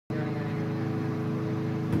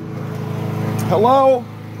Hello?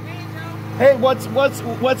 Hey, Joe. Hey,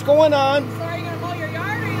 what's going on? So are you gonna mow your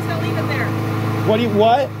yard, or are you just gonna leave it there?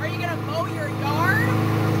 What? Are you gonna mow your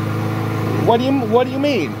yard? What do you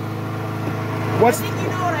mean? I think you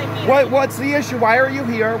know what I mean. What's the issue? Why are you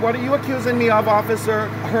here? What are you accusing me of, Officer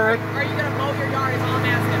Hurt? Are you gonna mow your yard is all I'm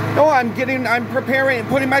asking. No, I'm preparing and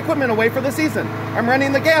putting my equipment away for the season. I'm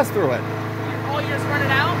running the gas through it. Oh, you just run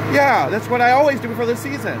it out? Yeah, that's what I always do for the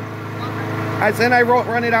season. Okay. I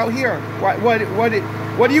run it out here.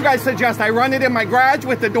 What do you guys suggest? I run it in my garage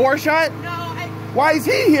with the door shut? No, Why is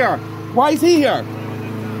he here? Why is he here?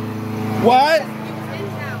 What? he was in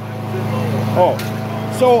town.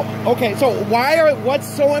 Oh, so okay. So what's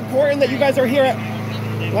so important that you guys are here?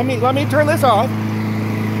 Let me turn this off.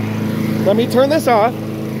 Let me turn this off,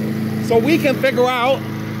 so we can figure out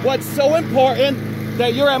what's so important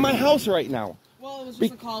that you're at my house right now. Well, it was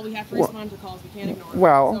just a call. We have to respond to calls. We can't ignore it.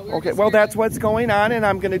 Well, So okay. Well, that's what's going on, and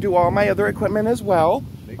I'm going to do all my other equipment as well.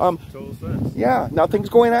 Makes total sense. Yeah, nothing's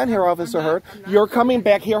going on here, Officer Hurt. You're coming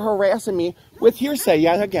back here harassing me with hearsay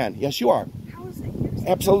yet again. Yes, you are. How is it hearsay?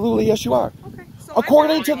 Absolutely, yes, you are. Okay. So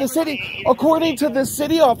According to the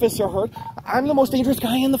city, Officer Hurt, I'm the most dangerous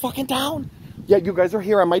guy in the fucking town. Yeah, you guys are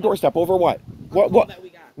here on my doorstep over what?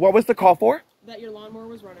 What was the call for? That your lawnmower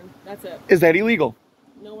was running. That's it. Is that illegal?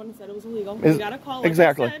 No one said it was illegal. We got a call. Like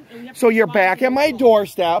Exactly. I said, and we have to So you're respond back to at my the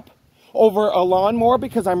doorstep over a lawnmower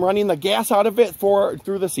because I'm running the gas out of it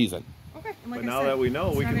through the season. Okay. And like But I now said, that we know,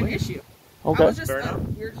 it's we not can an leave. issue. Okay. I was just, Fair enough.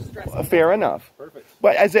 we were just addressing Fair enough. Perfect.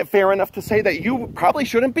 But is it fair enough to say that you probably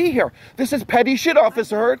shouldn't be here? This is petty shit,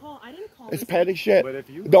 Officer Hurt. I didn't call. It's petty shit. But if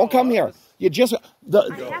you Don't call come here. us- You just I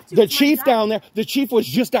have to. the It's my chief job. down there. The chief was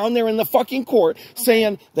just down there in the fucking court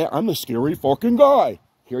saying that I'm a scary fucking guy.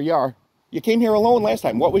 Here you are. You came here alone last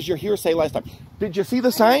time. What was your hearsay last time? Did you see the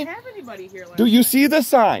I sign? didn't have anybody here last Do you time. see the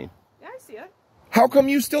sign? Yeah, I see it. How come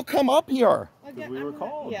you still come up here? Again, we were I'm not-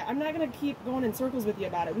 called. Yeah, I'm not gonna keep going in circles with you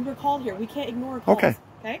about it. We were called here. We can't ignore calls. Okay.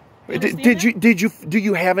 Okay. Do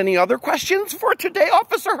you have any other questions for today,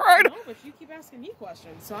 Officer Hurt? No, but you keep asking me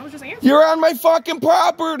questions, so I was just answering. You're on my fucking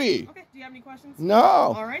property. Okay. Do you have any questions? No.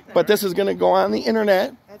 All right then. But this is gonna go on the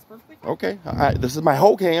internet. That's perfectly fine. Okay. This is my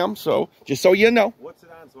whole cam, so just so you know. What's it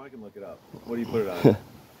on so I can look it up? What do you put it on?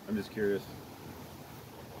 I'm just curious.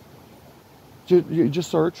 You just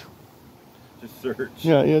search. Just search.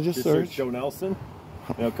 Yeah, just search. Joe Nelson.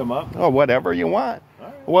 It'll come up. Oh, whatever you want. All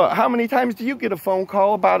right. Well, how many times do you get a phone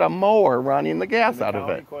call about a mower running the gas In the out of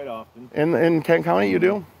county, it? Quite often. In Kent County, you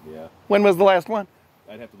do? Yeah. When was the last one?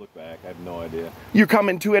 I'd have to look back. I have no idea. You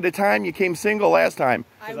coming two at a time? You came single last time.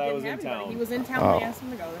 I 'Cause didn't I was have in anybody. town. He was in town when I asked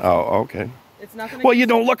him to go. That's Oh, all. okay. It's nothing. Well, you against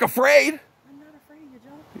don't him. look afraid. I'm not afraid of you,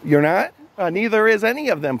 Joe. You're not? Neither is any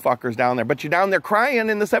of them fuckers down there. But you're down there crying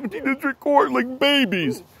in the 17th District Court like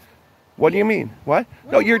babies. What do you mean? What?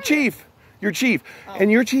 No, your chief. Your chief. Oh.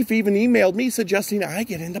 And your chief even emailed me suggesting I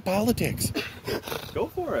get into politics. Go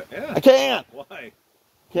for it. Yeah. I can't. Why?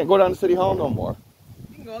 Can't go down to City Hall no more.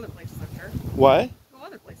 You can go other places, I'm sure. What? Go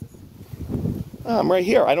other places. I'm right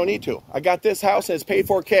here. I don't need to. I got this house and it's paid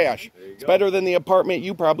for cash. There you It's go. better than the apartment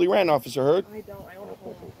you probably ran, Officer Hurt. I don't. I own a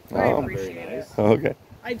home. Oh. I appreciate Very it. nice. Okay.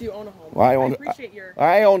 I do own a home. Well, I appreciate your.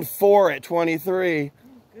 I own 4 at 23.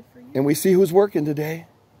 Good for you. And we see who's working today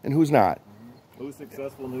and who's not. Who's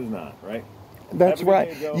successful and who's not, right? That's Have a good right.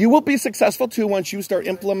 day, Joe. You will be successful too once you start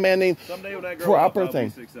implementing Someday when I grow proper up, I'll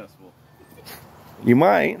things. be successful. You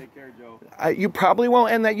might. Take care, Joe. You probably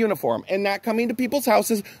won't end that uniform and not coming to people's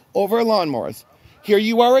houses over lawnmowers. Here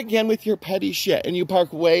you are again with your petty shit, and you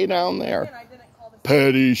park way down there. Again, I didn't call this.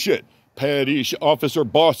 Petty shit. Petty shit. Officer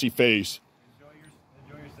Bossy Face.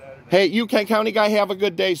 Enjoy your Saturday. Hey, you Kent County guy, have a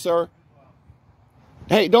good day, sir.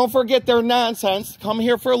 Hey, don't forget their nonsense. Come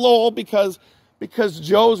here for Lowell because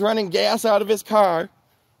Joe's running gas out of his car.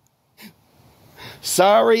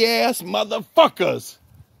 Sorry ass motherfuckers.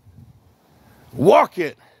 Walk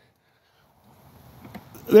it.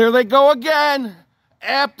 There they go again.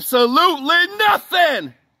 Absolutely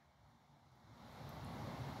nothing.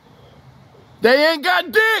 They ain't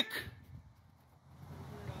got dick.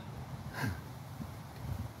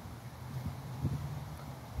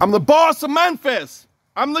 I'm the boss of Memphis.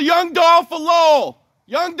 I'm the young Dolph of Lowell.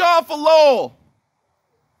 Young Dolph of Lowell.